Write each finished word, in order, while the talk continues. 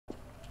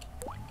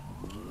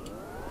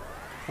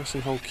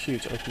Pressing hold Q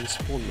to open the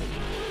spawn menu.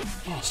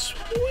 Oh,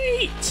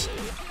 sweet!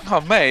 Oh,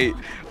 mate.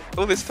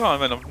 All this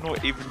time and I've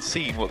not even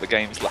seen what the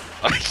game's like.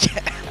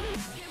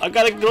 I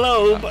got a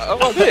globe!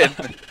 Oh, then.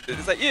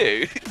 Is that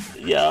you?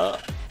 Yeah.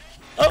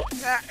 Oh!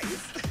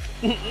 Nice.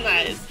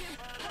 Nice!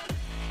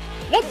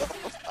 What?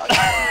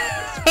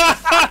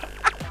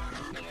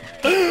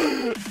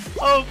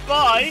 Oh,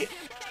 bye!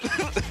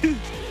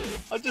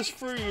 I just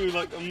threw you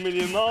like a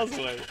million miles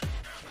away.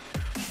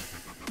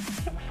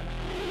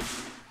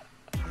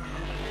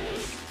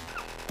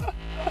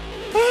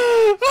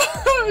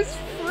 It's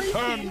freaky.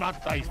 Turn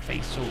not thy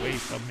face away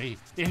from me.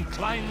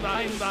 Incline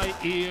thy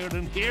ear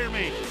and hear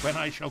me when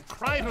I shall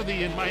cry to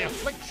thee in my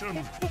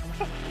affliction.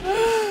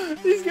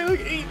 He's gonna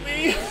eat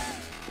me.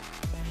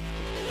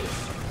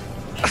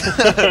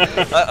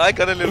 I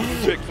got a little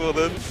trick for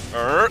them.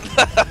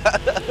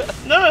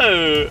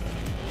 No!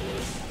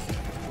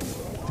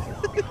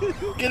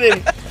 Get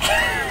him!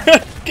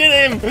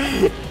 Get him!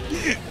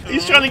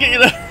 He's trying to get you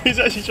there. He's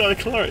actually trying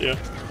to claw at you.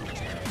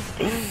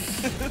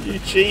 You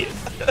cheat.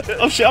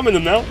 Oh shit, I'm in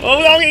them now. Oh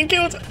no, I'm getting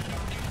killed!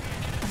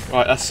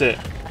 Right, that's it.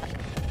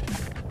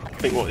 I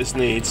think what this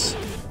needs.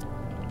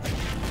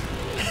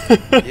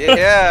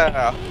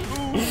 Yeah!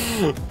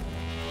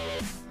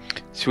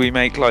 Should we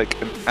make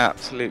like an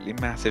absolutely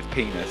massive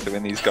penis so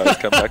when these guys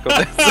come back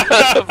on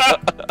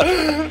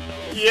this?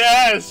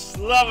 Yes!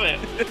 Love it!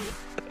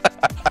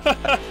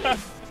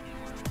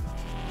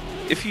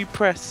 If you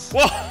press...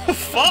 What the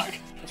fuck?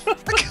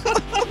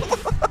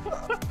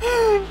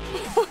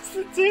 What's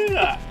to do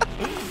that?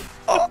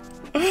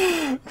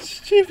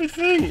 Stupid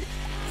thing.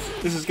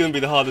 This is going to be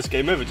the hardest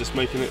game ever, just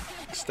making it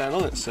stand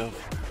on itself.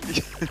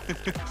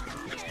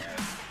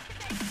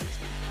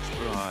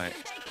 Right.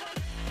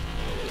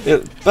 Yeah,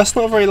 that's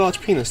not a very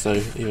large penis though,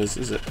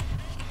 is it?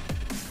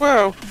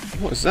 Well...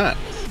 What is that?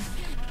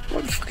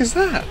 What the fuck is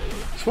that?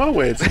 It's well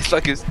weird. It's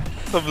like it's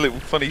some little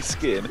funny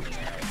skin.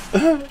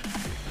 There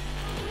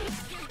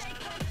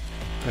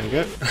you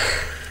go.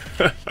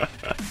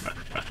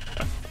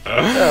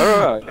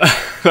 Alright.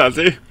 That'll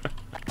do.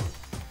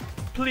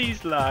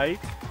 Please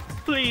like,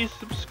 please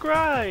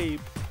subscribe.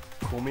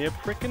 Call me a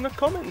prick in the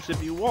comments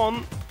if you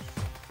want.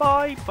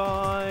 Bye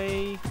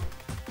bye.